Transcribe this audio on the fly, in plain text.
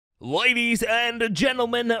Ladies and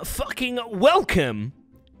gentlemen, fucking welcome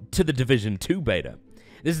to the Division 2 beta.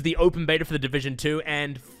 This is the open beta for the Division 2,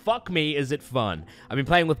 and fuck me, is it fun. I've been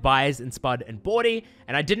playing with Byers and Spud and Bordy,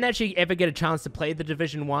 and I didn't actually ever get a chance to play the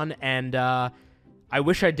Division 1, and I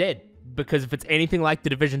wish I did, because if it's anything like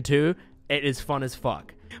the Division 2, it is fun as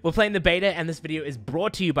fuck. We're playing the beta, and this video is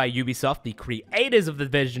brought to you by Ubisoft, the creators of the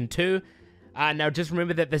Division 2. Now, just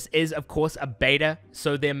remember that this is, of course, a beta,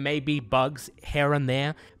 so there may be bugs here and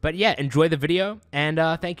there. But yeah, enjoy the video, and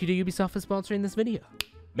thank you to Ubisoft for sponsoring this video.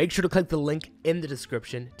 Make sure to click the link in the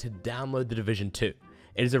description to download the Division 2.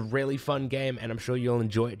 It is a really fun game, and I'm sure you'll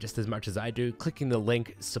enjoy it just as much as I do. Clicking the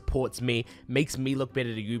link supports me, makes me look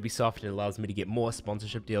better to Ubisoft, and allows me to get more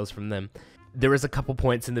sponsorship deals from them. There is a couple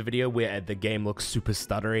points in the video where the game looks super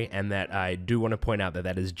stuttery, and that I do want to point out that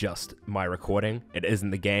that is just my recording. It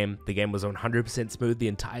isn't the game. The game was 100% smooth the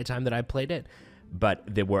entire time that I played it, but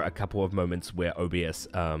there were a couple of moments where OBS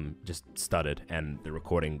just stuttered and the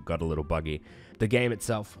recording got a little buggy. The game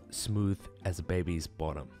itself, smooth as a baby's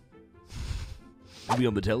bottom. Toby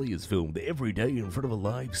on the Telly is filmed every day in front of a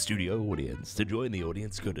live studio audience. To join the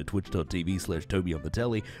audience, go to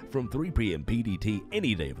twitch.tv/TobyOnTheTelly from 3 PM PDT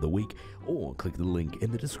any day of the week, or click the link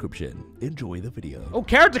in the description. Enjoy the video. Oh,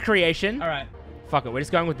 character creation! Alright. Fuck it, we're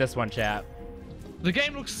just going with this one, chat. The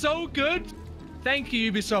game looks so good! Thank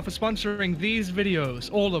you, Ubisoft, for sponsoring these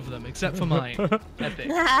videos. All of them, except for mine. Epic.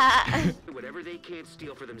 Whatever they can't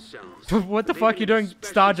steal for themselves. What the fuck are you doing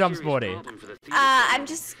star jumps, Bordy? I'm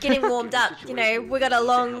just getting warmed up, you know, we got a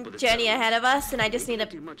long journey ahead of us, and I just need to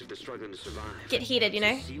get heated, you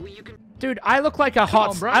know? Dude, I look like a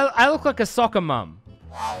hot... I look like a soccer mum.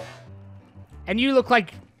 And you look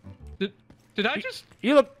like... Did I just...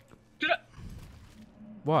 You look... Did I...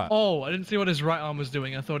 What? Oh, I didn't see what his right arm was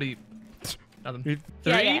doing. I thought he... Nothing.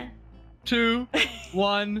 3, Yeah. 2,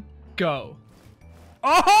 1, go.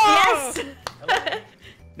 Oh! Yes!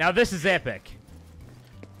 Now this is epic.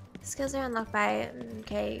 Skills are unlocked by...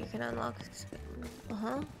 Okay, you can unlock...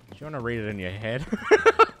 Uh-huh. Do you want to read it in your head?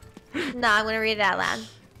 No, I'm gonna read it out loud.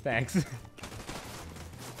 Thanks.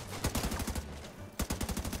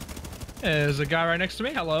 There's a guy right next to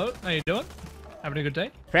me. Hello. How you doing? Having a good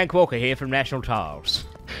day? Frank Walker here from National Tiles.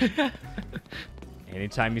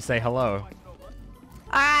 Anytime you say hello.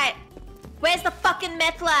 Alright. Where's the fucking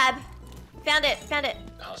meth lab? Found it, found it.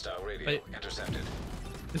 Hostile radio Wait. intercepted.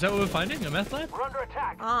 Is that what we're finding? A meth lab?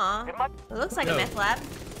 Aw. It looks like Yo. a meth lab.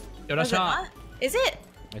 Yo, that's Is it hot. not? Is it?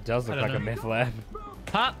 It does look I don't like a know. meth lab.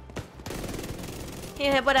 Hot?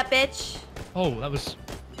 Yeah, what up, bitch? Oh, that was...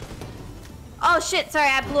 Oh shit, sorry,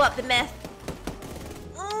 I blew up the meth.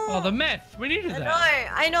 Oh, the meth. We needed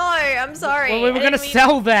that. I know, I'm sorry. Well, we were I gonna didn't mean-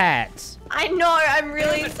 sell that. I know, I'm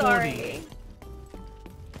really Damn it, sorry.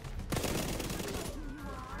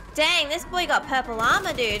 Dang, this boy got purple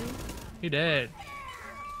armor, dude. He did.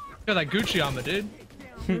 Got that Gucci armor, dude.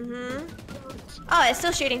 Oh, it's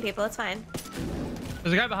still shooting people, it's fine.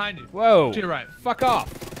 There's a guy behind you. Whoa. To your right. Fuck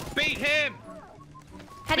off. Beat him!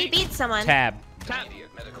 How do you beat someone? Tab. Tap.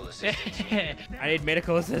 Immediate medical assistance. I need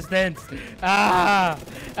medical assistance. Ah.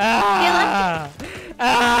 Ah.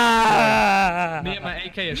 Ah. Me and my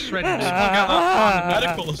AK is shredded.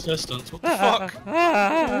 Medical assistance. What the fuck?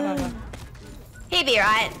 He'll be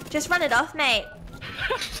right. Just run it off, mate.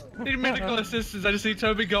 Need medical assistance. I just see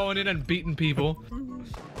Toby going in and beating people.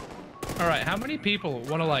 Alright, how many people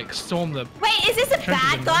want to like storm the... Wait, is this a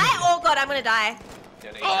bad guy? Oh god, I'm gonna die.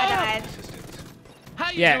 I died.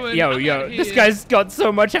 How you Yeah, doing? yo, I'm yo, out this here. guy's got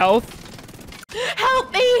so much health.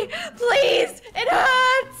 Help me, please! It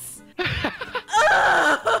hurts!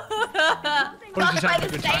 What is this Fuck, having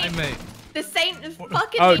a the good time, saint. mate? The saint is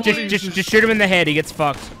fucking Oh, me. just shoot him in the head. He gets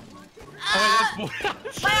fucked. Oh, wait,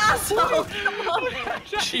 that's My asshole! Come on.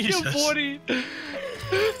 Jesus. 40.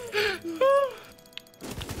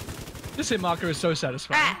 This hit marker is so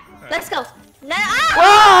satisfying. Alright, let's go. No,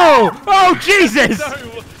 ah! Whoa! Oh, Jesus!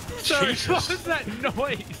 Sorry, what was that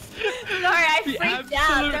noise? Sorry, I The freaked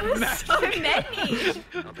out. There was absolute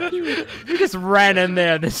so many. You just ran in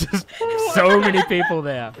there. There's just so many people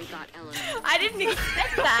there. I didn't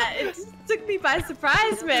expect that. It just took me by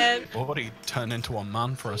surprise, man. Already turned into a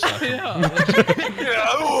man for a second.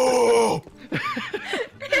 Yeah.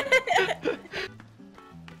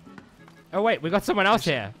 Oh, wait, we got someone else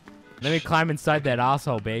here. Let me climb inside that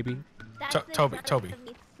asshole, baby. Toby.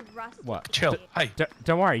 What? Chill. Hey.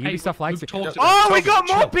 Don't worry, Hey, Ubisoft likes we've it. talked Oh, about- we got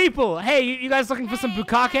Toby, more chill. people! Hey, you guys looking for some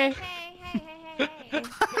bukkake?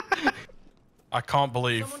 I can't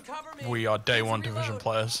believe we are day one division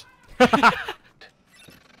players.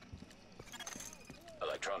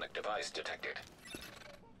 Electronic device detected.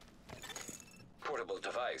 Portable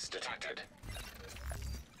device detected.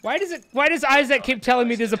 Why does Isaac keep telling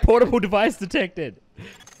me there's a portable device detected?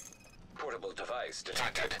 Portable device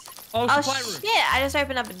detected. Oh, Oh supply room. shit! I just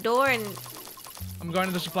opened up a door and I'm going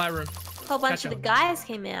to the supply room. a whole bunch of the guys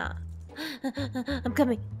came out. I'm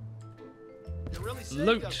coming.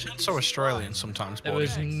 Loot. So Australian sometimes, There boy.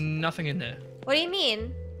 was nothing in there. What do you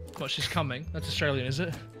mean? What, she's coming? That's Australian, is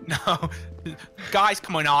it? No. Guys,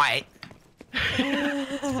 come on, alright.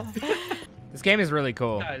 This game is really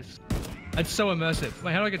cool. Guys, it's so immersive.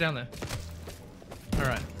 Wait, how do I get down there?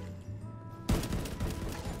 Alright.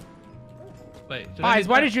 Wait, Guys,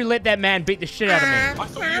 why did you let that man beat the shit out of me? I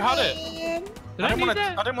thought you had it. Did I need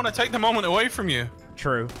that? I didn't want to take the moment away from you.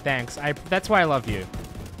 True. Thanks. That's why I love you.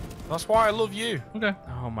 That's why I love you. Okay.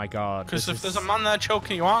 Oh my god. Because this if there's is- a man there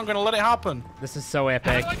choking you, I'm going to let it happen. This is so How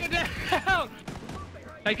epic. do I get down?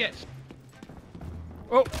 Take it.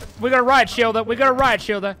 Oh, we got a riot shielder. We got a riot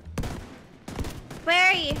shielder.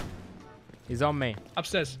 Where are you? He's on me.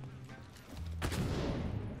 Upstairs.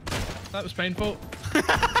 That was painful.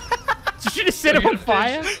 Did you just set him on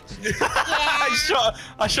fire?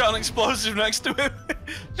 I shot an explosive next to him.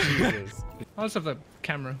 Jesus. I'll just have the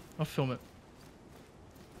camera. I'll film it.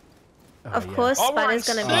 Of yeah. course, Oh, we're Spudder's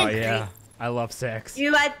in gonna Oh be yeah. great. I love sex.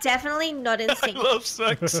 You are definitely not in I sync. love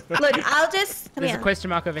sex. Look, I'll just come There's here. a question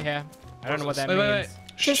mark over here. I don't know what that Wait, means. wait,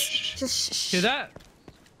 wait. Just Hear shh. that?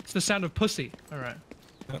 It's the sound of pussy. Alright.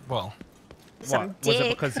 Well, Some What? Was it dick.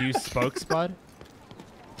 because you spoke, Spud?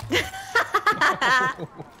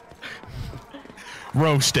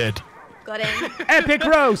 roasted. Got him. Epic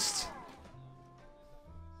roast!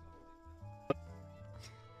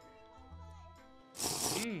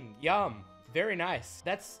 Yum. Very nice.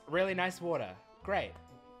 That's really nice water. Great.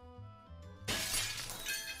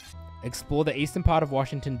 Explore the eastern part of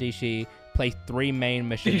Washington, D.C. Play 3 main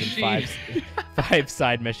missions and 5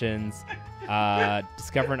 side missions.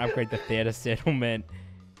 Discover and upgrade the theater settlement.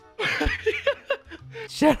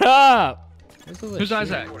 Shut up! Who's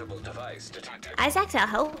Isaac? Portable device detected. Isaac's our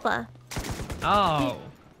helper. Oh.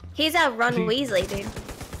 He's our Ron Weasley, dude.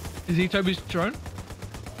 Is he Toby's drone?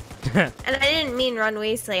 And I didn't mean Ron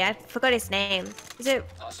Weasley. I forgot his name. Is it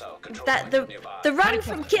Also, control that point the nearby. the Ron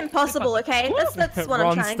from Kim Possible? Okay, that's what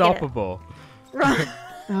I'm trying to get. at. Ronstoppable. Ron.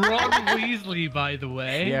 Ron Weasley, by the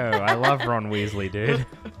way. Yo, I love Ron Weasley, dude.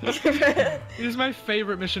 It is my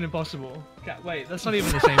favorite Mission Impossible. God, wait, that's not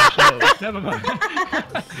even the same show. Never mind.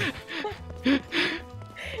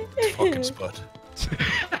 Fucking Spud.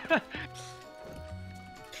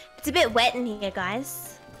 It's a bit wet in here,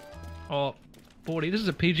 guys. Oh, 40. This is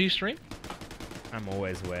a PG stream? I'm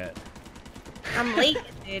always wet. I'm leaking,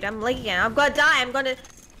 dude. I'm leaking. I've got to die.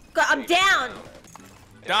 I'm down.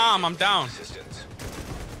 Damn, I'm down. Assistance.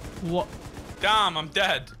 What? Damn, I'm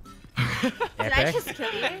dead. Did I Epic. just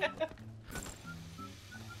kill you?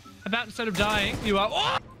 About instead of dying, you are.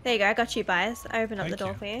 Oh! There you go. I got you, bias. I opened up the Thank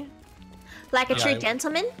door you. for you. Like a true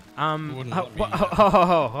gentleman. Wouldn't let me-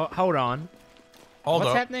 Hold on. Hold What's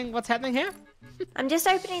up. happening? What's happening here? I'm just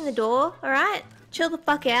opening the door. All right. Chill the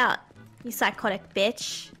fuck out, you psychotic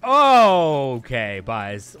bitch. Okay,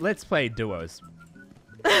 guys. Let's play duos.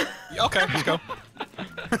 Okay, let's go.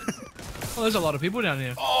 Oh, there's a lot of people down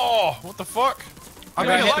here. Oh, what the fuck? I'm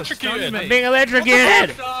Yeah, being hit the electrocuted. stun, mate. Being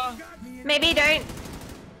electrocuted. Maybe don't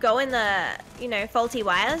go in the, faulty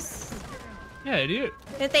wires. Yeah, idiot.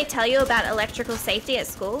 Didn't they tell you about electrical safety at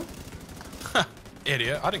school?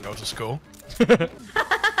 Idiot, I didn't go to school.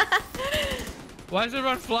 Why is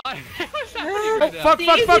everyone flying? What's happening right now? Fuck,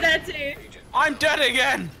 fuck, fuck. that too. I'm dead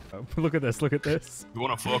again. Look at this. Look at this. You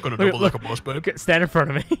wanna fuck on a Look, double decker bus, babe? Look, stand in front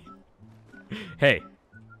of me. Hey,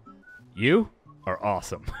 you are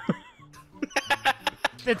awesome.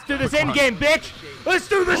 Let's do this end game, bitch. Let's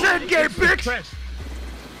do this end game, bitch. Press.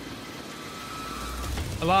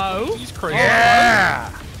 Hello? He's crazy.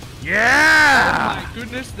 Yeah. Yeah. My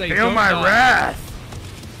goodness, they Feel don't my die. wrath.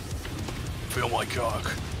 Feel my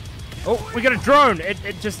cock. Oh, we got a drone. It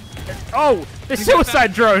just. Oh, the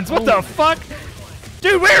suicide drones. What the fuck?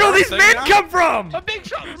 Dude, where did all these men come from? A big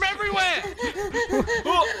shot from everywhere!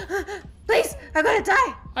 Please, I'm gonna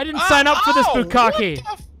die. I didn't sign up for this, Bukaki.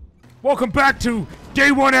 Welcome back to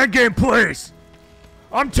Day 1 Endgame Plays.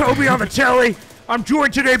 I'm Toby on the telly. I'm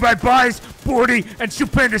joined today by Bias, Bordy, and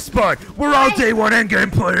Stupendous Spud. We're all Day 1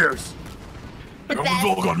 Endgame players. And we've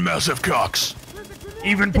all got massive cocks.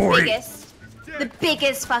 Even The Bordy.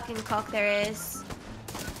 biggest fucking cock there is.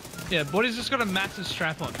 Yeah, Body's just got a massive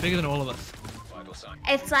strap on, bigger than all of us. Vital sign.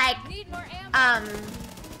 It's like,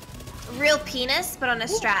 real penis, but on a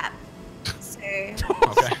strap. So,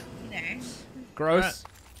 Okay. Gross.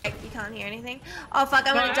 like, you can't hear anything. Oh fuck,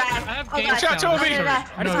 I'm No, gonna I die. have Oh game god, sound. I'm Toby. gonna die.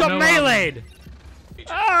 I just No, got no, meleeed.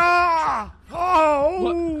 Ah!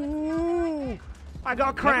 Oh! I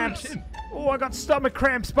got cramps. Tim? Oh, I got stomach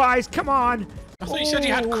cramps, Spies. Come on. I thought you said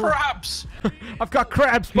you had Oh. crabs. I've got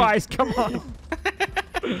crabs, Spies. Come on.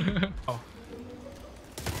 Oh.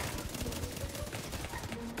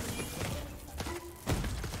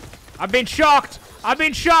 I've been shocked. I've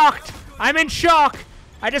been shocked. I'm in shock.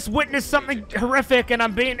 I just witnessed something horrific, and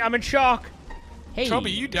I'm in shock. Hey,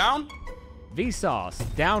 Toby, you down? Vsauce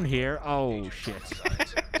down here. Oh shit.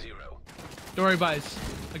 Sides 0. Don't worry, guys.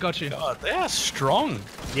 I got you. God, they are strong.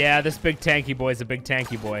 Yeah, this big tanky boy's a big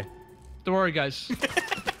tanky boy. Don't worry, guys.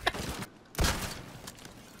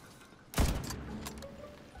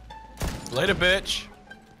 Later, bitch.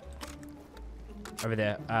 Over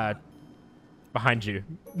there. Behind you.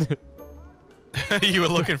 You were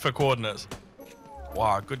looking for coordinates.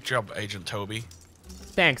 Wow, good job, Agent Toby.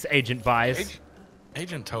 Thanks, Agent Vice.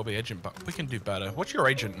 Agent Toby, we can do better. What's your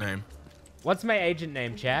agent name? What's my agent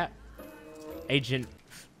name, chat? Agent.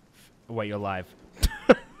 Wait, you're live.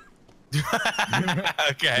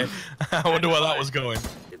 Okay. I wonder where that was going.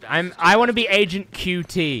 I want to be Agent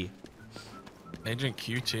QT. Agent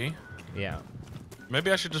QT? Yeah.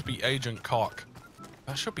 Maybe I should just be Agent Cock.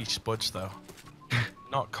 That should be Spuds, though.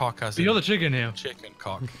 Not cock as in You're the chicken here. chicken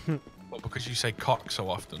cock. Well, because you say cock so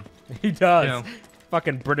often. He does. Yeah.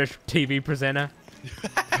 Fucking British TV presenter.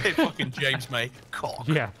 Hey, fucking James, mate. Cock.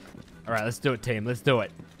 Yeah. All right, let's do it, team. Let's do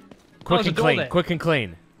it. Quick Close and the door clean. there. Quick and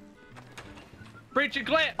clean. Breach and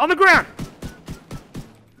clear. On the ground.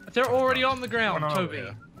 They're already on the ground, Oh, Toby.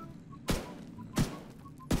 yeah.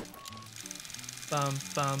 Bum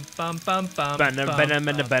bum bum bum bum.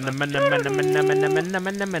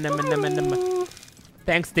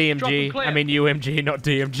 Thanks, Drop and DMG. clear. I mean UMG, not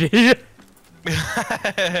DMG.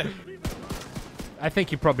 I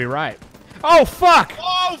think you're probably right. Oh fuck!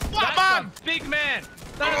 Oh, fuck, That's man! a big man.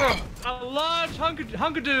 That is a large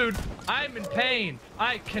hunker dude. I'm in pain.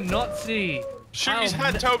 I cannot see. Shoot his I'll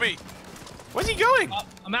head, Toby. Where's he going?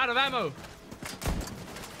 I'm out of ammo.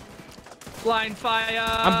 Blind fire.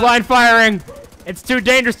 I'm blind firing. It's too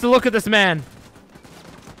dangerous to look at this man.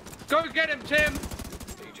 Go get him, Tim.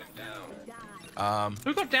 Agent down.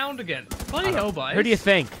 Who got downed again? Bloody hell, guys. Who do you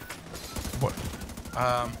think? What?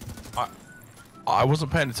 I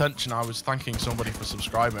wasn't paying attention. I was thanking somebody for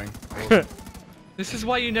subscribing. This is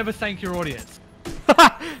why you never thank your audience.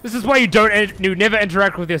 This is why you you never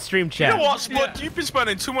interact with your stream You chat. know what, Spud? Yeah. You've been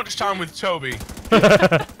spending too much time with Toby.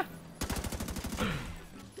 I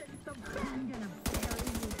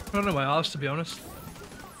don't know my arse, to be honest.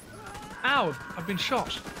 Ow! I've been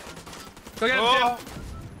shot. Go get him, Oh. Tim.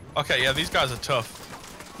 Okay, yeah, these guys are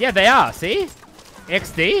tough. Yeah, they are. See?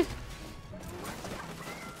 XD.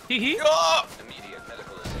 Hee hee. Oh, Immediate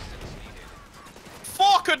medical assistance needed.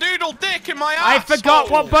 fuck a doodle dick in my I ass.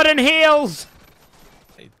 forgot what button heals.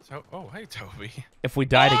 Hey, hey, Toby. If we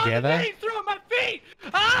die Oh, together. the thing threw at my feet!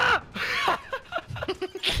 Ah!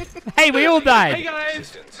 Hey, we all Hey died.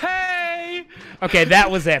 guys! Hey! Okay, that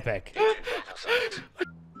was epic.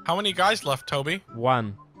 How many guys left, Toby?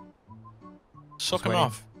 One. Suck him waiting.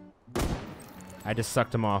 off. I just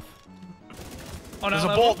sucked him off. Oh, There's no,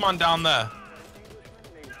 a no. bald man down there.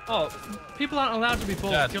 Oh, people aren't allowed to be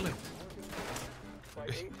bald. Dead. Kill him.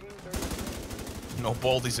 No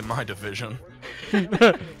baldies in my division.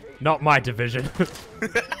 Not my division.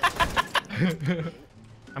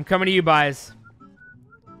 I'm coming to you, guys.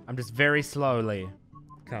 I'm just very slowly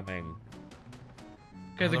coming.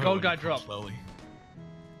 Okay, the gold guy dropped. Slowly.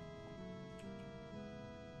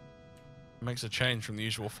 Makes a change from the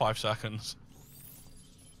usual 5 seconds.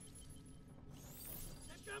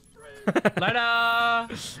 Later! I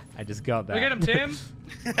just got that. Go get him, Tim.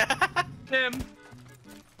 Tim.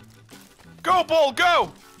 Go, ball,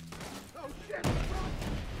 go!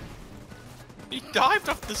 He dived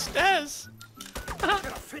off the stairs.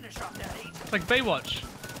 It's like Baywatch.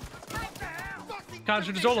 Can't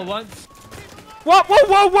shoot us all at once. Whoa, whoa,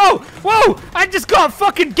 whoa, whoa, whoa! I just got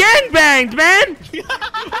fucking gangbanged, man!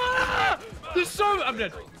 There's so. I'm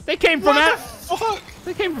dead. They came from What out. the fuck?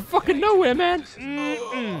 They came from fucking nowhere, man.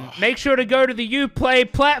 Make sure to go to the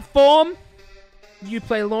Uplay platform,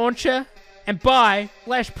 Uplay launcher, and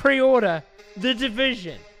buy/pre-order The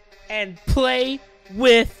Division, and play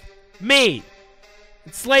with me.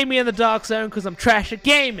 And slay me in the Dark Zone because I'm trash at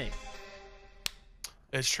gaming.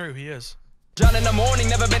 It's true, he is. John in the morning,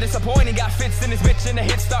 never been disappointing. Got fits in this bitch and the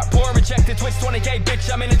hits start pouring. Rejected Twitch 20K,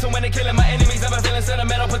 bitch. I'm in it to win it, killing my enemies. Never feeling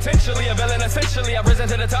sentimental, potentially a villain. Essentially, I've risen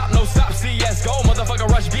to the top, no stop. CSGO, motherfucker,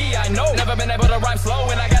 rush B. I know. Never been able to rhyme slow,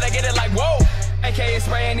 and I gotta get it like whoa. AKA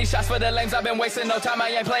spraying these shots for the lames. I've been wasting no time. I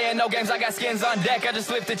ain't playing no games. I got skins on deck. I just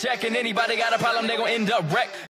flipped the check, and anybody got a problem, they gon' end up wrecked.